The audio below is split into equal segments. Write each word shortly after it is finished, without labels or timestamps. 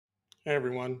Hey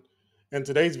everyone. In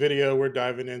today's video, we're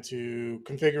diving into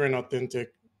configuring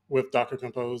Authentic with Docker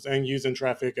Compose and using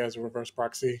Traefik as a reverse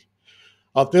proxy.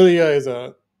 Authelia is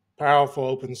a powerful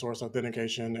open source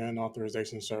authentication and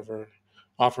authorization server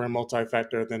offering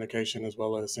multi-factor authentication as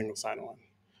well as single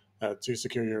sign-on to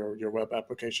secure your web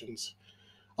applications.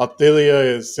 Authelia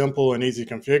is simple and easy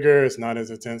to configure. It's not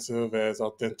as intensive as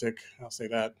Authentic, I'll say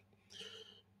that.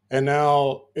 And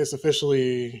now it's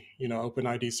officially,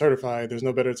 OpenID certified. There's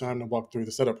no better time to walk through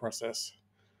the setup process.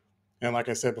 And like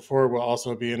I said before, we'll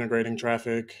also be integrating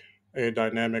Traefik, a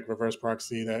dynamic reverse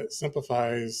proxy that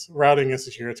simplifies routing and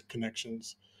secure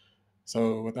connections.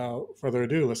 So without further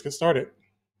ado, let's get started.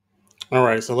 All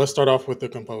right, so let's start off with the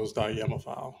compose.yml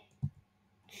file.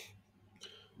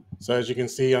 So as you can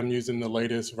see, I'm using the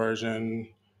latest version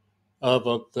of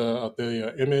the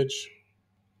Authelia image.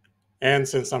 And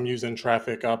since I'm using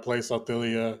Traefik, I'll place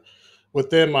Authelia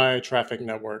within my Traefik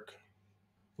network.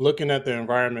 Looking at the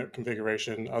environment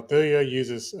configuration, Authelia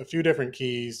uses a few different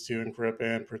keys to encrypt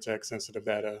and protect sensitive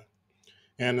data.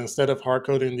 And instead of hard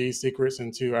coding these secrets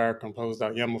into our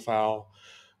compose.yaml file,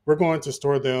 we're going to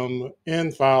store them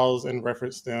in files and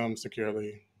reference them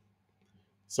securely.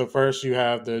 So first you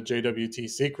have the JWT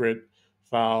secret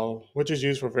file, which is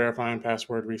used for verifying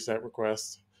password reset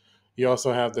requests. You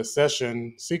also have the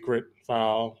session secret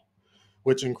file,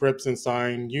 which encrypts and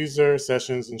signs user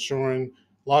sessions, ensuring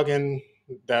login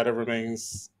data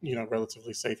remains,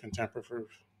 relatively safe and tamper-proof.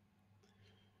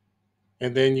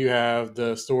 And then you have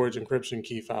the storage encryption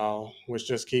key file, which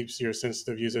just keeps your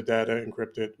sensitive user data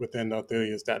encrypted within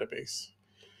Authelia's database.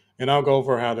 And I'll go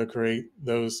over how to create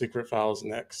those secret files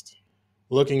next.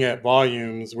 Looking at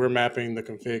volumes, we're mapping the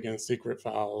config and secret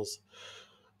files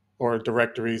or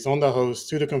directories on the host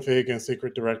to the config and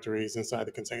secret directories inside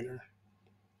the container.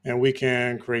 And we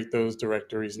can create those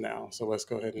directories now. So let's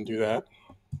go ahead and do that.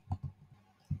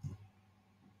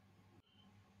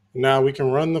 Now we can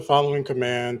run the following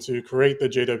command to create the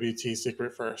JWT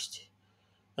secret first.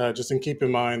 Just keep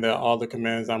in mind that all the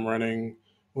commands I'm running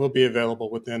will be available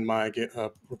within my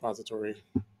GitHub repository.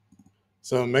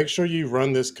 So make sure you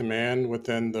run this command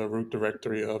within the root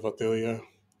directory of Authelia.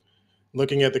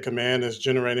 Looking at the command is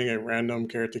generating a random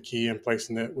character key and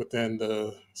placing it within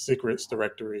the secrets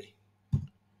directory.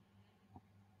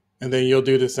 And then you'll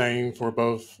do the same for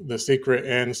both the secret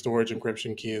and storage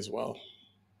encryption key as well.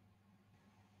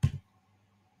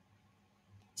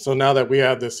 So now that we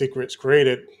have the secrets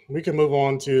created, we can move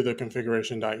on to the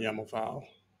configuration.yml file.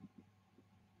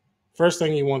 First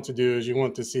thing you want to do is you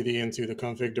want to cd into the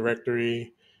config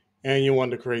directory, and you want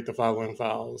to create the following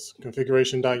files: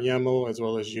 configuration.yml as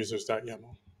well as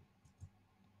users.yml.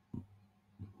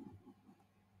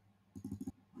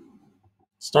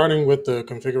 Starting with the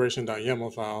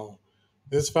configuration.yml file,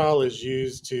 this file is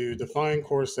used to define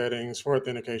core settings for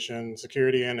authentication,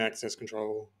 security, and access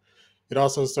control. It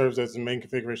also serves as the main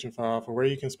configuration file for where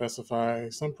you can specify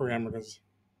some parameters.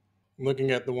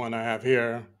 Looking at the one I have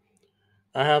here,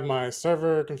 I have my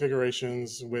server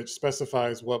configurations, which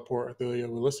specifies what port Authelia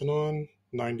will listen on,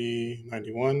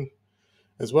 9091,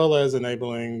 as well as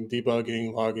enabling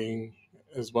debugging, logging,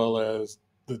 as well as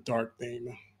the dark theme.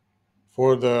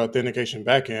 For the authentication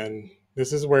backend,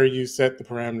 this is where you set the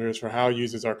parameters for how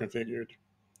users are configured.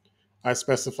 I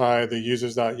specify the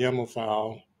users.yml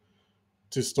file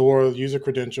to store user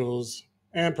credentials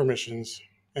and permissions,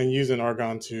 and use an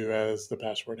Argon 2 as the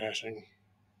password hashing.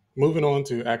 Moving on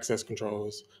to access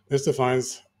controls. This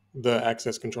defines the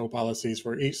access control policies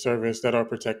for each service that are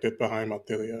protected behind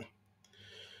Authelia.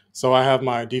 So I have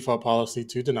my default policy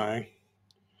to deny.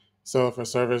 So if a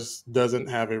service doesn't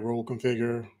have a rule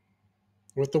configure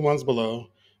with the ones below,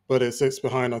 but it sits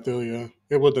behind Authelia,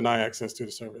 it will deny access to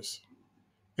the service.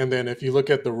 And then if you look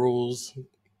at the rules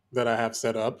that I have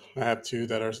set up, I have two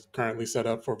that are currently set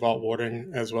up for Vault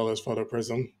Warding as well as Photo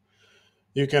Prism.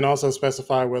 You can also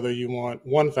specify whether you want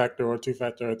one-factor or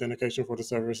two-factor authentication for the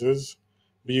services,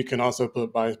 but you can also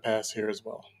put bypass here as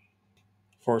well.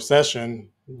 For session,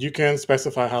 you can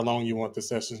specify how long you want the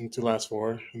session to last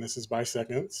for, and this is by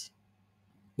seconds.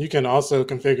 You can also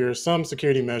configure some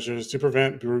security measures to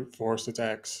prevent brute force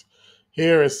attacks.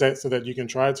 Here is set so that you can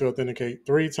try to authenticate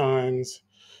 3 times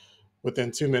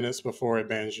within 2 minutes before it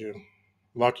bans you,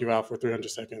 lock you out for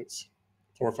 300 seconds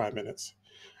or 5 minutes.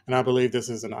 And I believe this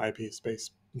is an IP space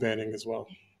banning as well.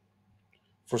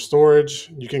 For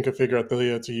storage, you can configure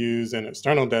Authelia to use an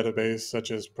external database such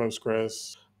as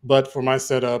Postgres, but for my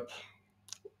setup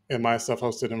in my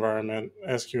self-hosted environment,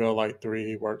 SQLite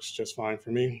 3 works just fine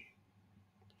for me.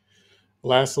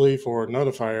 Lastly, for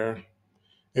notifier,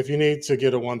 if you need to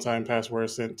get a one-time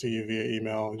password sent to you via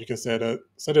email, you can set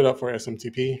it up for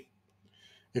SMTP.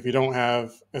 If you don't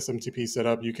have SMTP set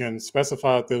up, you can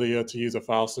specify Authelia to use a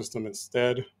file system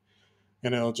instead,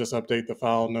 and it'll just update the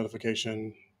file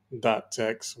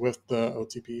notification.txt with the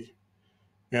OTP.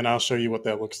 And I'll show you what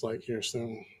that looks like here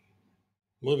soon.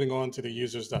 Moving on to the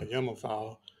users.yml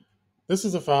file. This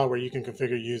is a file where you can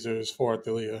configure users for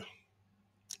Authelia.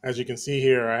 As you can see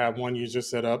here, I have one user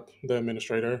set up, the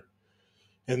administrator,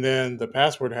 and then the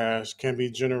password hash can be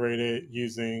generated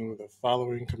using the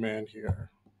following command here.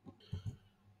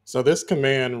 So this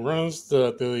command runs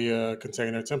the Authelia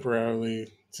container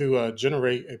temporarily to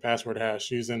generate a password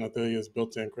hash using Authelia's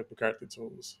built-in cryptographic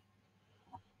tools.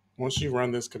 Once you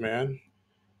run this command,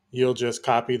 you'll just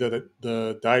copy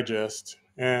the digest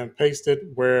and paste it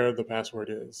where the password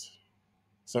is.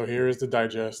 So here is the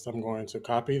digest. I'm going to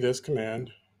copy this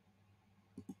command.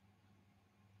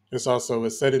 This also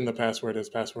is setting the password as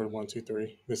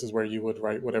password123. This is where you would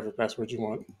write whatever password you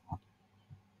want.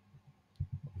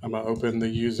 I'm going to open the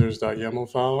users.yml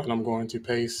file and I'm going to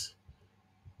paste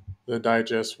the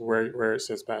digest where it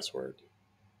says password.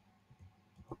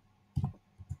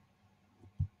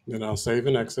 Then I'll save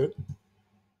and exit.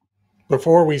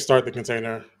 Before we start the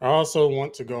container, I also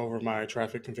want to go over my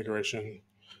Traefik configuration.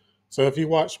 So if you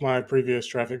watched my previous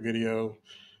Traefik video,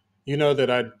 you know that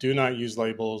I do not use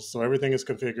labels, so everything is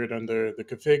configured under the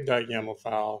config.yml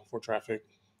file for Traefik.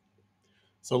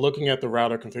 So looking at the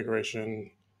router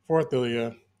configuration for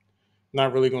Authelia,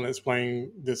 not really going to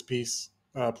explain this piece.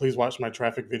 Please watch my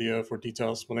Traefik video for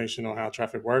detailed explanation on how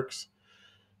Traefik works.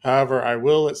 However, I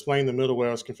will explain the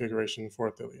middleware's configuration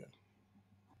for Authelia.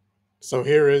 So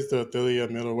here is the Authelia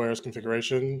middleware's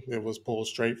configuration. It was pulled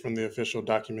straight from the official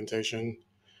documentation.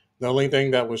 The only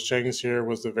thing that was changed here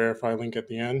was the verify link at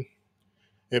the end.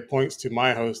 It points to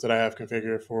my host that I have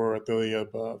configured for Authelia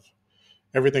above.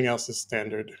 Everything else is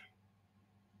standard.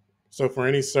 So for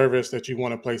any service that you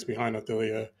want to place behind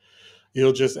Authelia,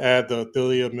 you'll just add the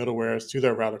Authelia middlewares to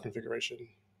their router configuration.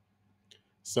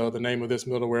 So the name of this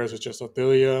middleware is just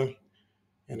Authelia.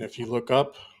 And if you look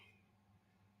up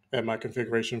at my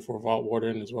configuration for Vault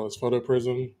Warden as well as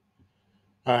PhotoPrism,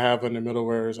 I have in the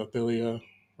middleware is Authelia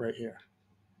right here.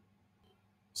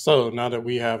 So now that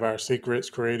we have our secrets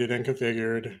created and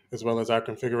configured, as well as our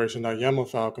configuration.yml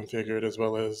file configured, as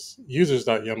well as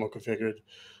users.yml configured,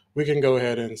 we can go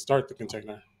ahead and start the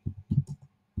container.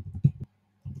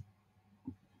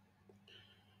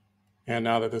 And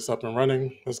now that it's up and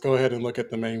running, let's go ahead and look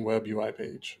at the main web UI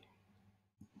page.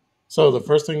 So the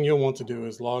first thing you'll want to do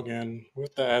is log in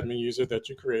with the admin user that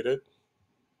you created.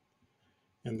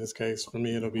 In this case, for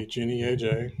me, it'll be Jeannie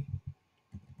AJ.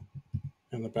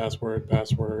 And the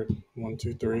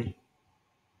password123.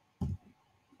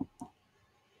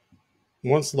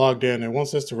 Once logged in, it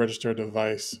wants us to register a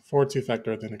device for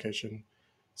two-factor authentication.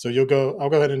 So I'll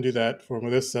go ahead and do that. For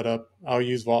this setup, I'll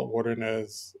use Vault Warden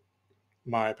as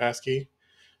my passkey.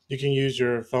 You can use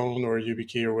your phone or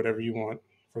YubiKey or whatever you want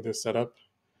for this setup.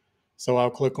 So I'll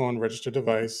click on register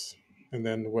device and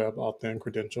then web authn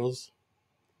credentials.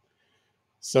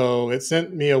 So it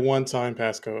sent me a one-time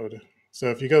passcode. So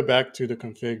if you go back to the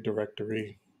config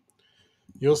directory,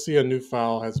 you'll see a new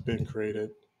file has been created,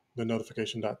 the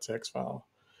notification.txt file.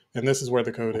 And this is where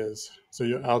the code is.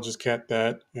 So I'll just cat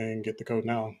that and get the code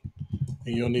now.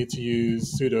 And you'll need to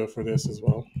use sudo for this as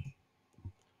well.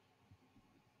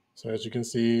 So as you can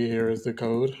see, here is the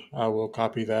code. I will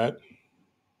copy that.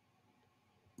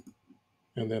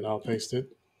 And then I'll paste it.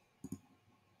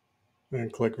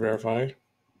 And click verify.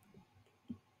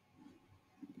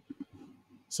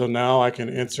 So now I can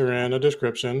enter in a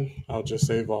description. I'll just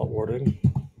say Vault Warden.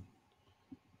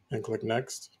 And click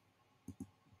next.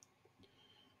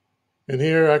 And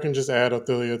here I can just add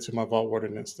Authelia to my Vault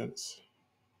Warden instance.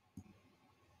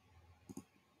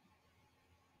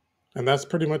 And that's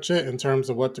pretty much it in terms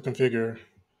of what to configure.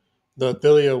 The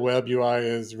Authelia web UI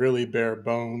is really bare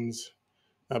bones,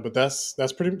 but that's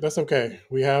okay.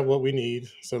 We have what we need,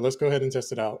 so let's go ahead and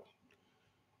test it out.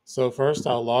 So first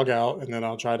I'll log out and then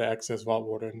I'll try to access Vault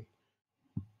Warden.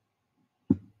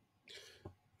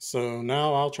 So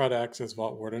now I'll try to access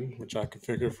Vault Warden, which I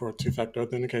configured for two-factor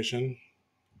authentication.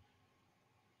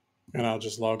 And I'll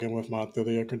just log in with my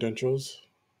Authelia credentials.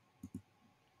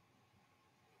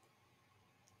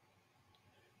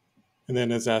 And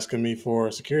then it's asking me for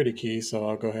a security key, so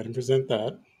I'll go ahead and present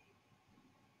that.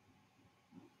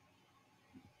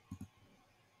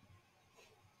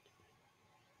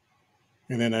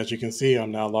 And then as you can see,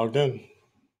 I'm now logged in.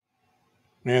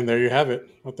 And there you have it,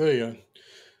 Authelia.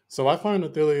 So I find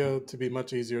Authelia to be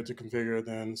much easier to configure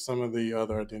than some of the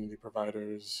other identity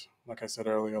providers, like I said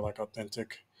earlier, like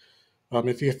Authentic.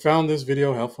 If you found this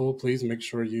video helpful, please make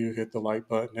sure you hit the like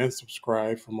button and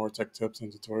subscribe for more tech tips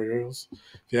and tutorials.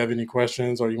 If you have any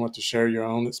questions or you want to share your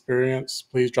own experience,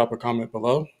 please drop a comment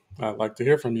below. I'd like to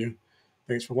hear from you.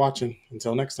 Thanks for watching.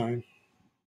 Until next time.